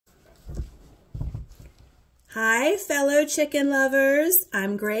Hi, fellow chicken lovers.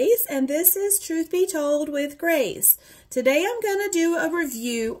 I'm Grace, and this is Truth Be Told with Grace. Today I'm going to do a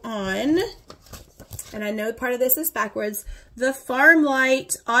review on, and I know part of this is backwards, the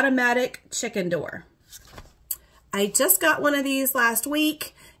FarmLite automatic chicken door. I just got one of these last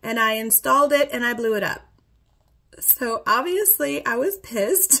week, and I installed it, and I blew it up. So obviously I was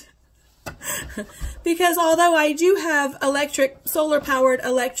pissed. Because although I do have solar-powered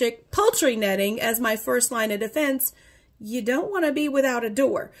electric poultry netting as my first line of defense, you don't want to be without a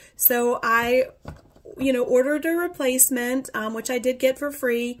door. So I, ordered a replacement, which I did get for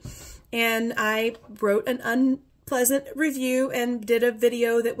free, and I wrote an unpleasant review and did a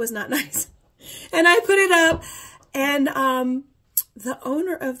video that was not nice. And I put it up, and the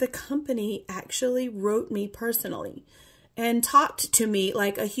owner of the company actually wrote me personally and talked to me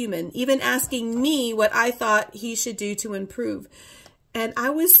like a human, even asking me what I thought he should do to improve. And I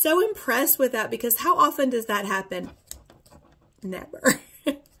was so impressed with that, because how often does that happen? Never.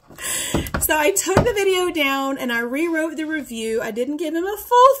 So I took the video down and I rewrote the review. I didn't give him a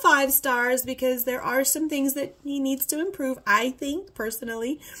full 5 stars because there are some things that he needs to improve, I think,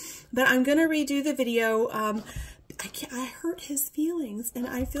 personally. But I'm going to redo the video. I hurt his feelings, and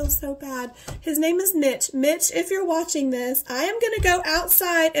I feel so bad. His name is Mitch. Mitch, if you're watching this, I am going to go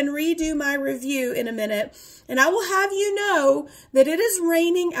outside and redo my review in a minute, and I will have you know that it is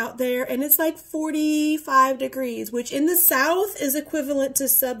raining out there, and it's like 45 degrees, which in the south is equivalent to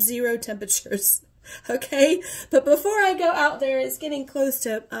sub-zero temperatures, okay? But before I go out there, it's getting close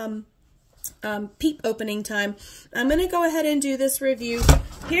to peep opening time. I'm going to go ahead and do this review.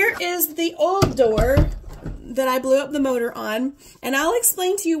 Here is the old door that I blew up the motor on, and I'll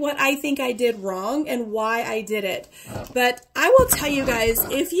explain to you what I think I did wrong and why I did it. But I will tell you guys,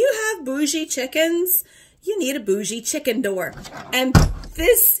 if you have bougie chickens, you need a bougie chicken door. And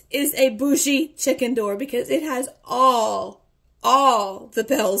this is a bougie chicken door because it has all the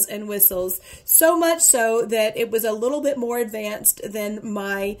bells and whistles. So much so that it was a little bit more advanced than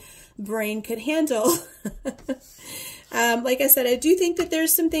my brain could handle. Like I said, I do think that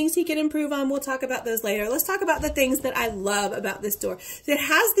there's some things he could improve on. We'll talk about those later. Let's talk about the things that I love about this door. It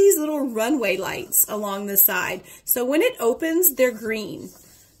has these little runway lights along the side. So when it opens, they're green.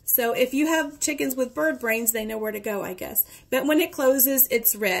 So if you have chickens with bird brains, they know where to go, I guess. But when it closes,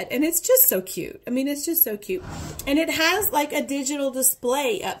 it's red. And it's just so cute. I mean, it's just so cute. And it has like a digital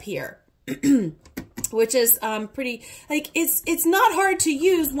display up here. Which is pretty, like, it's not hard to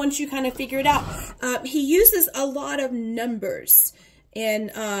use once you kind of figure it out. He uses a lot of numbers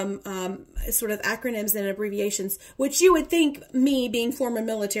and sort of acronyms and abbreviations, which you would think me, being former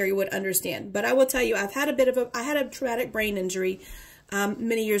military, would understand. But I will tell you, I had a traumatic brain injury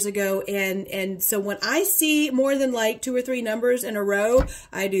many years ago, and so when I see more than like 2 or 3 numbers in a row,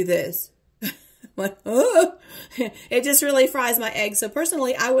 I do this. Like, oh, it just really fries my eggs. So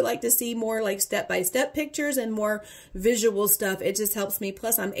personally, I would like to see more like step-by-step pictures and more visual stuff. It just helps me.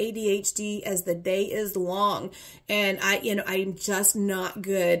 Plus, I'm ADHD as the day is long, and I'm just not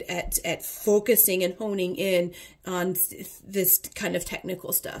good at focusing and honing in on this kind of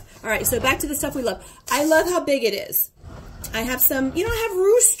technical stuff. All right, so back to the stuff we love. I love how big it is. I have some, I have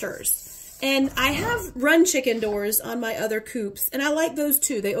roosters. And I have run chicken doors on my other coops, and I like those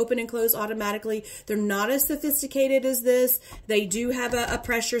too. They open and close automatically. They're not as sophisticated as this. They do have a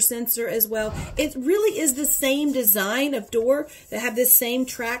pressure sensor as well. It really is the same design of door. They have this same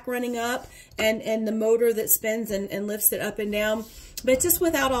track running up and the motor that spins and lifts it up and down, but just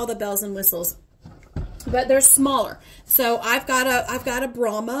without all the bells and whistles. But they're smaller. So I've got a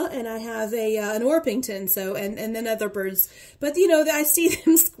Brahma, and I have an Orpington, and then other birds. But I see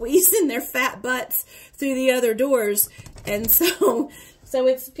them squeezing their fat butts through the other doors, and so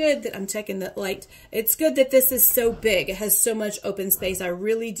it's good that I'm checking the light. It's good that this is so big. It has so much open space. I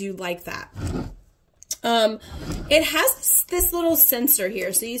really do like that. It has this little sensor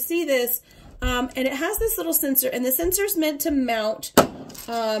here. So you see this, and it has this little sensor, and the sensor's meant to mount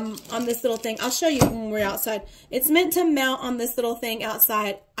on this little thing. I'll show you when we're outside. It's meant to mount on this little thing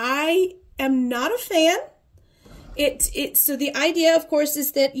outside. I am not a fan. So the idea, of course,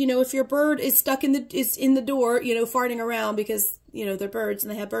 is that, if your bird is stuck in the door, farting around because, they're birds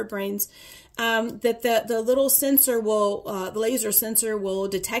and they have bird brains, that the little sensor will, the laser sensor will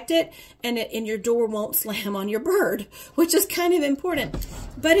detect it, and your door won't slam on your bird, which is kind of important.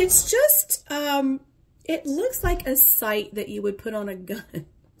 But it's just, it looks like a sight that you would put on a gun,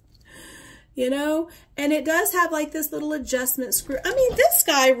 and it does have like this little adjustment screw. I mean, this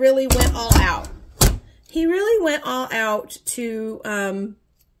guy really went all out. He really went all out to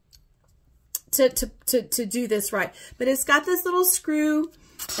do this right. But it's got this little screw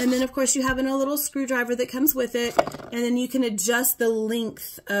And then, of course, you have a little screwdriver that comes with it. And then you can adjust the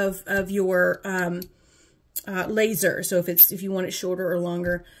length of your laser. So if you want it shorter or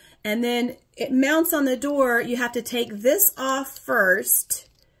longer. And then it mounts on the door. You have to take this off first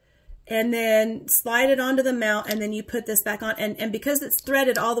and then slide it onto the mount, and then you put this back on. And because it's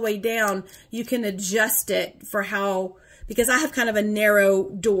threaded all the way down, you can adjust it for how, because I have kind of a narrow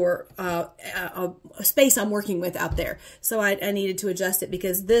door, a space I'm working with out there. So I needed to adjust it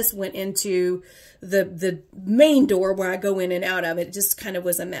because this went into the main door where I go in and out of it. It just kind of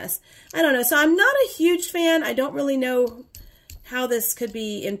was a mess. I don't know. So I'm not a huge fan. I don't really know how this could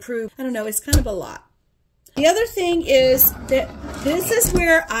be improved. I don't know. It's kind of a lot. The other thing is that this is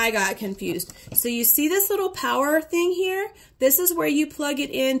where I got confused. So you see this little power thing here? This is where you plug it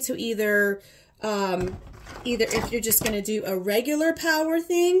into either if you're just going to do a regular power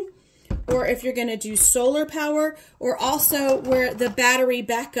thing, or if you're going to do solar power, or also where the battery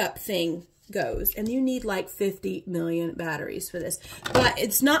backup thing goes. And you need like 50 million batteries for this. But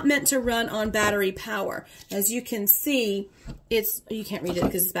it's not meant to run on battery power. As you can see, you can't read it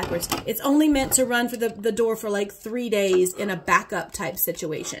because it's backwards. It's only meant to run for the door for like 3 days in a backup type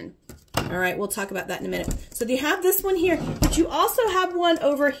situation. All right, we'll talk about that in a minute. So you have this one here, but you also have one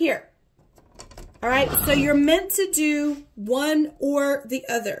over here. All right, so you're meant to do one or the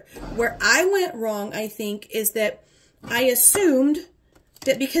other. Where I went wrong, I think, is that I assumed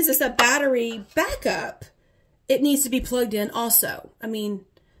that because it's a battery backup, it needs to be plugged in also. I mean,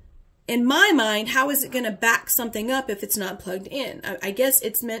 in my mind, how is it going to back something up if it's not plugged in? I guess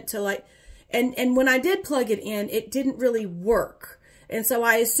it's meant to like, and when I did plug it in, it didn't really work. And so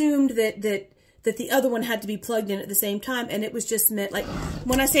I assumed that the other one had to be plugged in at the same time, and it was just meant, like,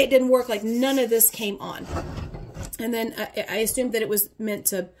 when I say it didn't work, like none of this came on. And then I assumed that it was meant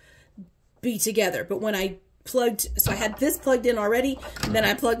to be together. But when I so I had this plugged in already, and then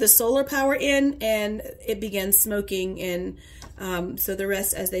I plugged the solar power in, and it began smoking, and so the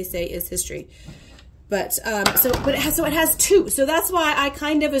rest, as they say, is history. But it has two, so that's why I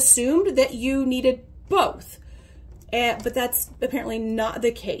kind of assumed that you needed both, but that's apparently not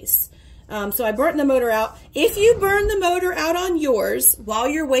the case. So I burnt the motor out. If you burn the motor out on yours while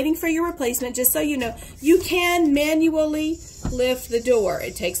you're waiting for your replacement, just so you know, you can manually lift the door.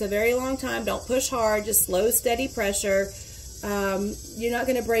 It takes a very long time. Don't push hard, just slow, steady pressure. You're not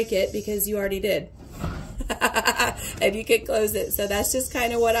going to break it because you already did. And you can close it. So that's just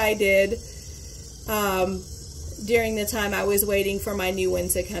kind of what I did during the time I was waiting for my new one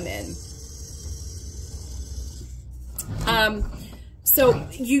to come in. So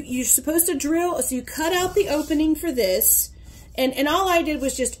you're supposed to drill, so you cut out the opening for this, and all I did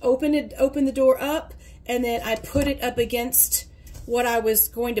was just open the door up, and then I put it up against what I was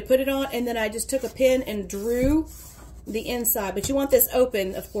going to put it on, and then I just took a pin and drew the inside. But you want this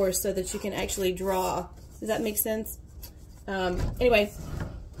open, of course, so that you can actually draw. Does that make sense? Anyway,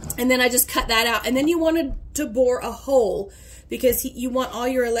 and then I just cut that out, and then you wanted to bore a hole, because you want all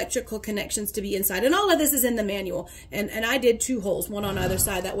your electrical connections to be inside. And all of this is in the manual. And I did 2 holes, one on either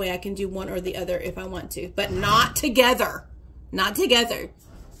side. That way I can do one or the other if I want to. But not together. Not together.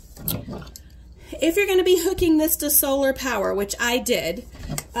 If you're going to be hooking this to solar power, which I did,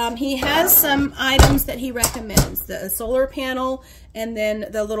 he has some items that he recommends. The solar panel and then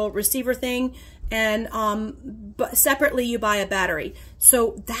the little receiver thing. And but separately you buy a battery.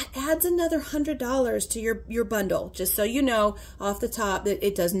 So that adds another $100 to your bundle. Just so you know off the top that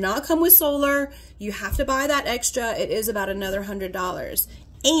it does not come with solar. You have to buy that extra. It is about another $100.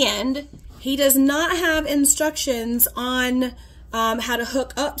 And he does not have instructions on how to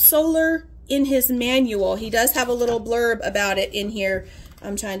hook up solar in his manual. He does have a little blurb about it in here.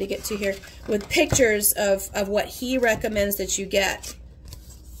 I'm trying to get to here with pictures of what he recommends that you get.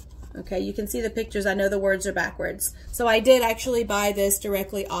 Okay, you can see the pictures. I know the words are backwards. So I did actually buy this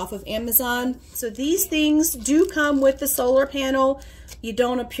directly off of Amazon. So these things do come with the solar panel. You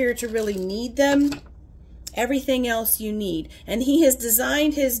don't appear to really need them. Everything else you need. And he has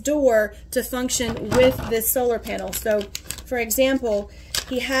designed his door to function with this solar panel. So, for example,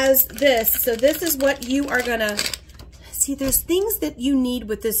 he has this. So this is what you are going to... See, there's things that you need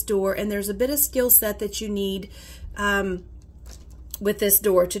with this door, and there's a bit of skill set that you need with this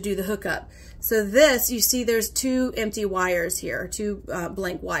door to do the hookup. So this, you see there's 2 empty wires here, 2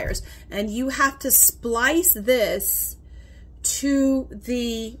 blank wires, and you have to splice this to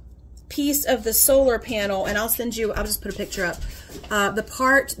the piece of the solar panel, and I'll just put a picture up, the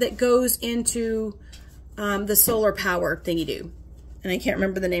part that goes into the solar power thingy-do. And I can't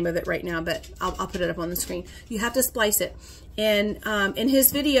remember the name of it right now, but I'll put it up on the screen. You have to splice it. And in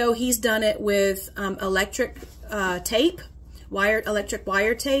his video, he's done it with electric tape, electric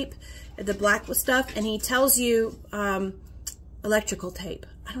wire tape, the black stuff, and he tells you electrical tape.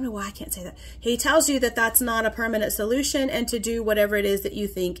 I don't know why I can't say that. He tells you that that's not a permanent solution and to do whatever it is that you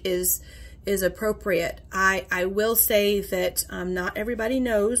think is appropriate. I will say that not everybody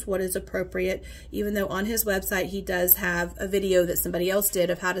knows what is appropriate, even though on his website he does have a video that somebody else did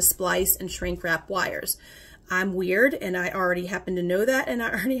of how to splice and shrink wrap wires. I'm weird, and I already happen to know that, and I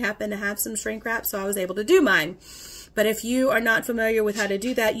already happen to have some shrink wrap, so I was able to do mine. But if you are not familiar with how to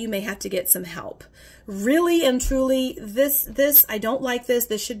do that, you may have to get some help. Really and truly, this I don't like this.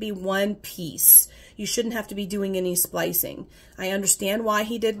 This should be one piece. You shouldn't have to be doing any splicing. I understand why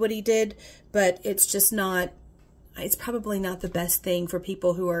he did what he did, but it's just not, it's probably not the best thing for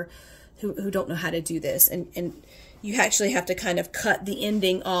people who don't know how to do this. And you actually have to kind of cut the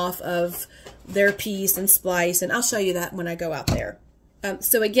ending off of their piece and splice, and I'll show you that when I go out there.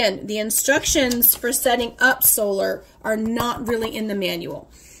 So again, the instructions for setting up solar are not really in the manual.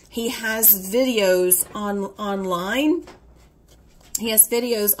 He has videos online. He has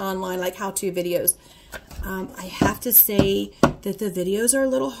videos online, like how-to videos. I have to say that the videos are a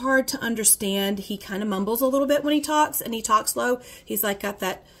little hard to understand. He kind of mumbles a little bit when he talks, and he talks low. He's like got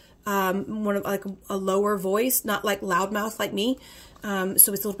that like a lower voice, not like loudmouth like me. So it's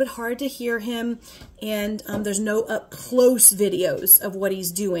a little bit hard to hear him, and there's no up close videos of what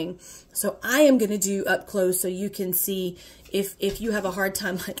he's doing. So I am going to do up close so you can see if you have a hard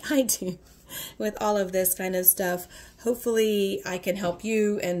time like I do with all of this kind of stuff. Hopefully I can help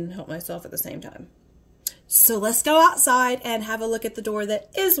you and help myself at the same time. So let's go outside and have a look at the door that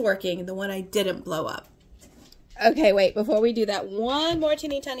is working, the one I didn't blow up. Okay, wait, before we do that, one more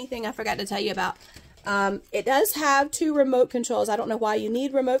teeny tiny thing I forgot to tell you about. It does have 2 remote controls. I don't know why you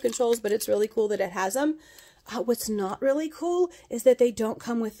need remote controls, but it's really cool that it has them. What's not really cool is that they don't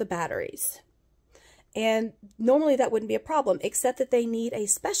come with the batteries. And normally that wouldn't be a problem, except that they need a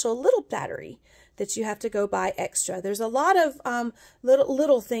special little battery that you have to go buy extra. There's a lot of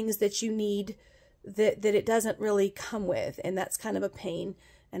little things that you need that it doesn't really come with, and that's kind of a pain,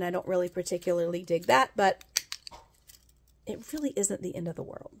 and I don't really particularly dig that, but it really isn't the end of the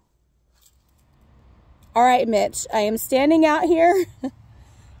world. All right, Mitch, I am standing out here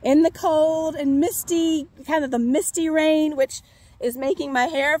in the cold and misty, kind of the misty rain, which is making my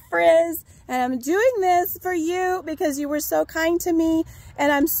hair frizz. And I'm doing this for you because you were so kind to me.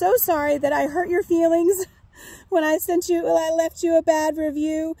 And I'm so sorry that I hurt your feelings when I left you a bad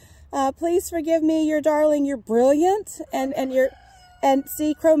review. Please forgive me. You're darling. You're brilliant. And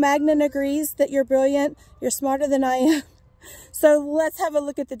see, Cro-Magnon agrees that you're brilliant. You're smarter than I am. So let's have a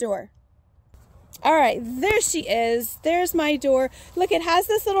look at the door. All right, there she is. There's my door. Look, it has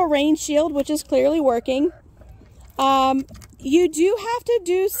this little rain shield, which is clearly working. You do have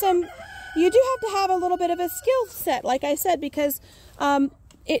to have a little bit of a skill set, like I said, because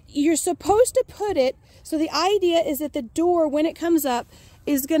you're supposed to put it, so the idea is that the door, when it comes up,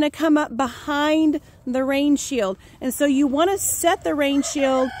 is going to come up behind the rain shield. And so you want to set the rain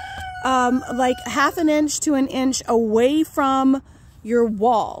shield like 1/2 inch to 1 inch away from your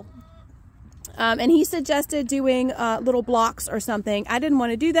wall. And he suggested doing little blocks or something. I didn't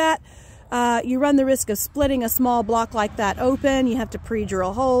want to do that. You run the risk of splitting a small block like that open. You have to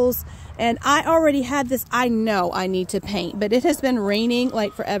pre-drill holes. And I already had this. I know I need to paint, but it has been raining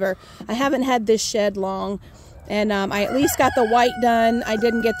like forever. I haven't had this shed long. And I at least got the white done. I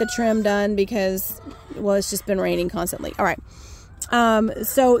didn't get the trim done because, well, it's just been raining constantly. All right.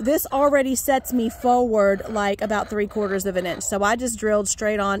 So this already sets me forward like about 3/4 of an inch. So I just drilled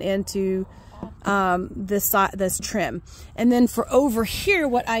straight on into this trim. And then for over here,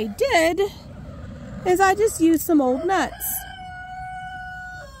 what I did is I just used some old nuts.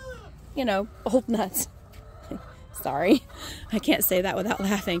 You know, old nuts. Sorry, I can't say that without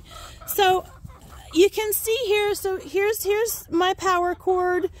laughing. So you can see here, so here's my power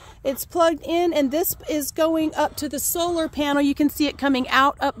cord. It's plugged in, and this is going up to the solar panel. You can see it coming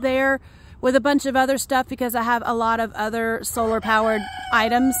out up there with a bunch of other stuff because I have a lot of other solar powered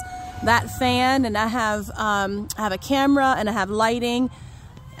items. That fan, and I have a camera, and I have lighting.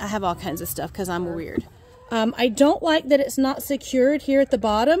 I have all kinds of stuff because I'm weird. I don't like that it's not secured here at the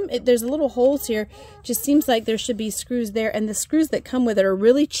bottom. There's little holes here. Just seems like there should be screws there, and the screws that come with it are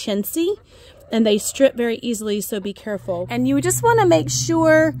really chintzy, and they strip very easily, so be careful. And you just want to make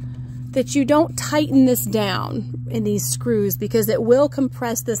sure that you don't tighten this down in these screws because it will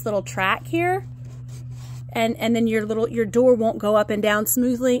compress this little track here. And then your door won't go up and down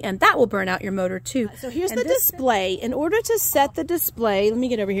smoothly, and that will burn out your motor too. So here's the display. In order to set the display, let me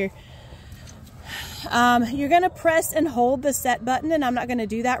get over here. You're gonna press and hold the set button, and I'm not gonna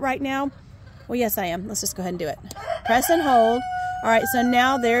do that right now. Well, yes, I am. Let's just go ahead and do it. Press and hold. All right, so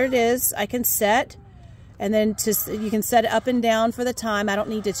now there it is. I can set, and then you can set it up and down for the time. I don't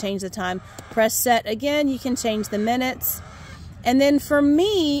need to change the time. Press set again. You can change the minutes. And then for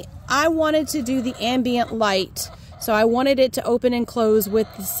me, I wanted to do the ambient light. So I wanted it to open and close with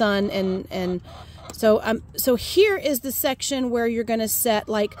the sun, and so here is the section where you're going to set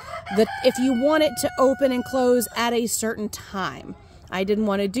like if you want it to open and close at a certain time. I didn't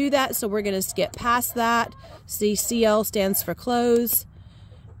want to do that, so we're going to skip past that. See, CL stands for close.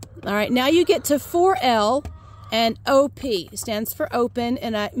 All right, now you get to 4L, and OP stands for open.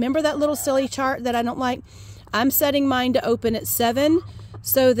 And I remember that little silly chart that I don't like. I'm setting mine to open at 7.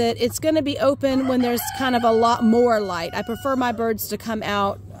 So that it's going to be open when there's kind of a lot more light. I prefer my birds to come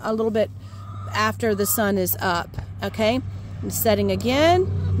out a little bit after the sun is up. Okay, I'm setting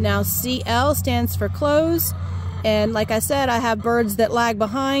again. Now CL stands for close. And like I said, I have birds that lag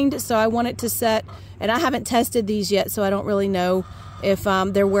behind, so I want it to set, and I haven't tested these yet, so I don't really know if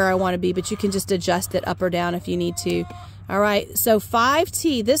they're where I want to be, but you can just adjust it up or down if you need to. All right, so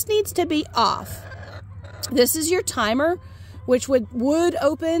 5T, this needs to be off. This is your timer, which would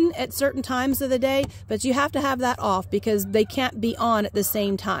open at certain times of the day, but you have to have that off because they can't be on at the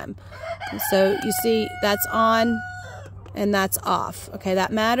same time. So you see that's on and that's off. Okay,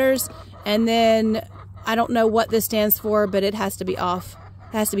 that matters. And then I don't know what this stands for, but it has to be off.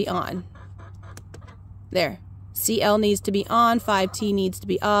 It has to be on. There. CL needs to be on, 5T needs to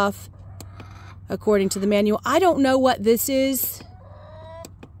be off according to the manual. I don't know what this is,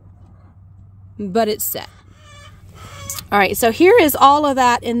 but it's set. All right, so here is all of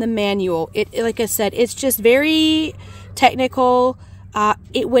that in the manual. Like I said, it's just very technical.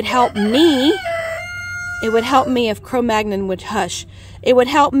 It would help me. It would help me if Cro-Magnon would hush. It would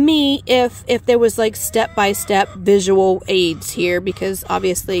help me if there was like step-by-step visual aids here, because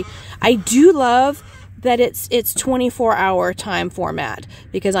obviously I do love that it's 24-hour time format,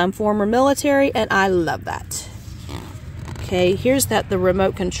 because I'm former military and I love that. Okay, here's the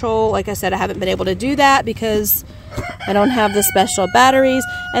remote control. Like I said, I haven't been able to do that because I don't have the special batteries.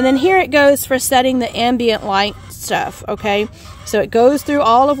 And then here it goes for setting the ambient light stuff, okay? So it goes through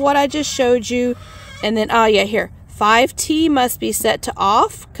all of what I just showed you. And then, oh yeah, here. 5T must be set to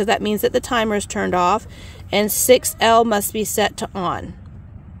off, because that means that the timer is turned off. And 6L must be set to on.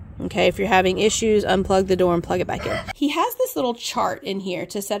 Okay, if you're having issues, unplug the door and plug it back in. He has this little chart in here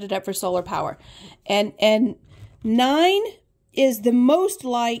to set it up for solar power. And 9 is the most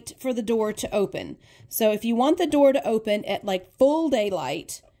light for the door to open. So if you want the door to open at like full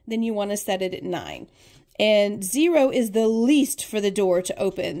daylight, then you want to set it at 9. And 0 is the least for the door to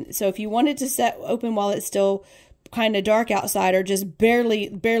open. So if you want it to open while it's still kind of dark outside or just barely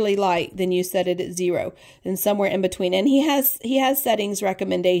light, then you set it at 0, and somewhere in between. And he has settings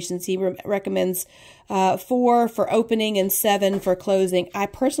recommendations. He recommends 4 for opening and 7 for closing. I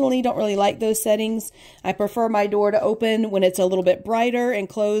personally don't really like those settings. I prefer my door to open when it's a little bit brighter and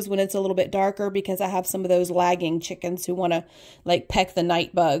close when it's a little bit darker, because I have some of those lagging chickens who want to like peck the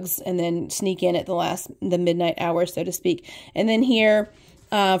night bugs and then sneak in at the midnight hour, so to speak. And then here,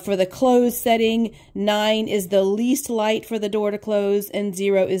 for the close setting, 9 is the least light for the door to close, and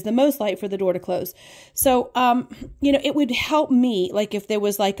 0 is the most light for the door to close. So, you know, it would help me, like if there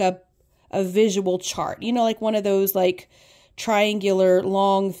was like a visual chart, you know, like one of those like triangular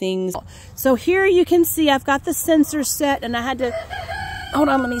long things. So here you can see I've got the sensor set, and I had to, hold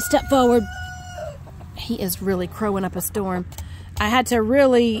on, let me step forward. He is really crowing up a storm. I had to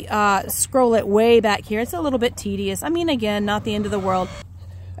really scroll it way back here. It's a little bit tedious. I mean, again, not the end of the world.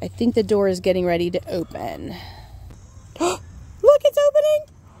 I think the door is getting ready to open. Look, it's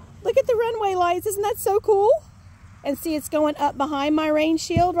opening. Look at the runway lights. Isn't that so cool? And see, it's going up behind my rain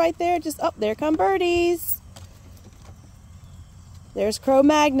shield right there. Just up there come birdies. There's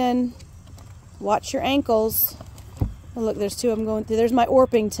Cro-Magnon. Watch your ankles. Oh, look, there's 2 of them going through. There's my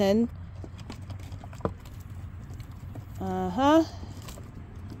Orpington. Uh-huh.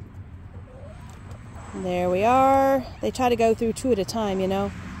 There we are. They try to go through 2 at a time, you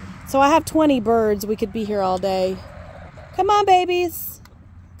know. So I have 20 birds. We could be here all day. Come on, babies.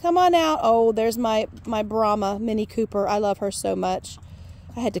 Come on out. Oh, there's my Brahma Mini Cooper. I love her so much.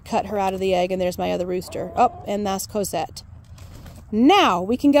 I had to cut her out of the egg, and there's my other rooster. Oh, and that's Cosette. Now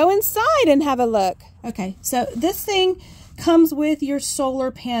we can go inside and have a look. Okay, so this thing comes with your solar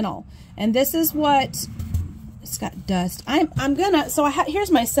panel, and this is what, it's got dust. I'm gonna, so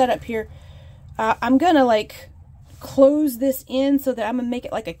here's my setup here. I'm gonna like close this in so that I'm gonna make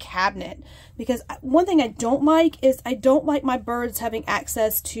it like a cabinet, because one thing I don't like is I don't like my birds having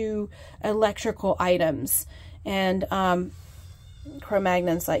access to electrical items. And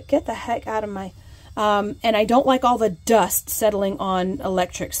Cro-Magnon's like, get the heck out of my... and I don't like all the dust settling on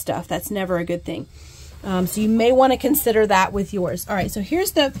electric stuff. That's never a good thing. So you may want to consider that with yours. All right, so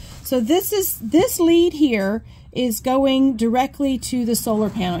here's the... So this lead here is going directly to the solar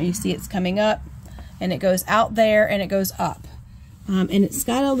panel. You see it's coming up, and it goes out there, and it goes up. And it's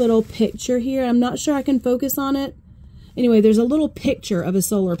got a little picture here. I'm not sure I can focus on it. Anyway, there's a little picture of a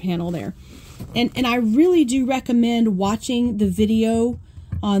solar panel there. And I really do recommend watching the video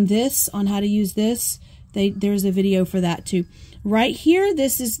on this, on how to use this. There's a video for that too. Right here,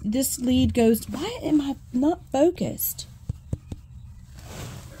 this lead goes... Why am I not focused?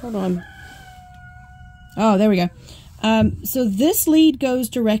 Hold on. Oh, there we go. So this lead goes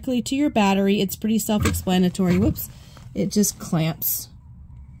directly to your battery. It's pretty self-explanatory. Whoops. It just clamps.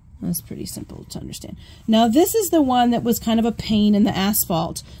 That's pretty simple to understand. Now, this is the one that was kind of a pain in the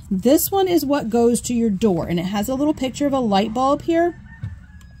asphalt. This one is what goes to your door, and it has a little picture of a light bulb here.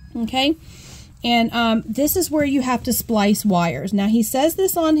 Okay? And this is where you have to splice wires. Now, he says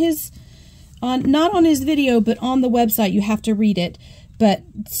this on his... not on his video, but on the website. You have to read it. But,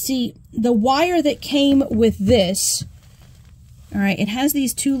 see, the wire that came with this... All right, it has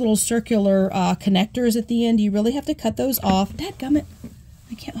these two little circular connectors at the end. You really have to cut those off. Dadgummit.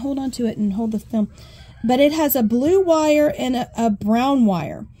 I can't hold on to it and hold the film. But it has a blue wire and a brown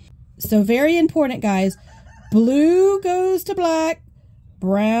wire. So very important, guys. Blue goes to black.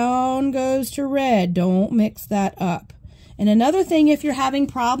 Brown goes to red. Don't mix that up. And another thing, if you're having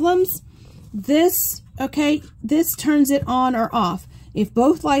problems, this turns it on or off. If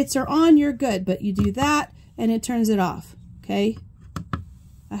both lights are on, you're good. But you do that, and it turns it off. Okay?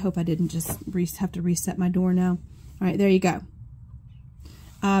 I hope I didn't just have to reset my door now. All right, there you go.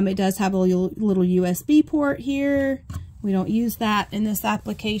 It does have a little USB port here. We don't use that in this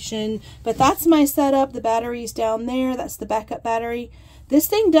application. But that's my setup. The battery's down there. That's the backup battery. This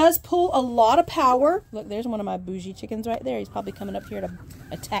thing does pull a lot of power. Look, there's one of my bougie chickens right there. He's probably coming up here to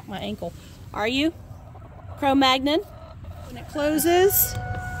attack my ankle. Are you? Cro-Magnon? When it closes,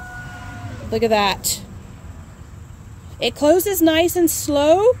 look at that. It closes nice and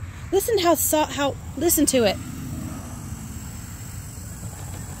slow. Listen listen to it.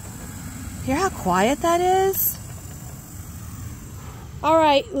 Hear how quiet that is? All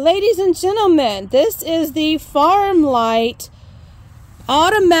right, ladies and gentlemen, this is the FarmLite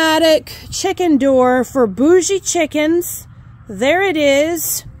automatic chicken door for bougie chickens. There it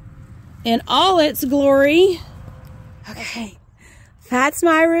is in all its glory. Okay, that's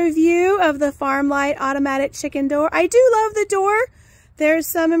my review of the FarmLite automatic chicken door. I do love the door. There's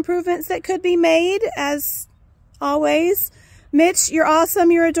some improvements that could be made, as always. Mitch, you're awesome.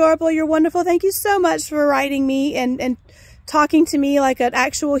 You're adorable. You're wonderful. Thank you so much for writing me and talking to me like an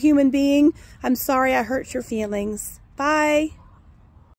actual human being. I'm sorry I hurt your feelings. Bye.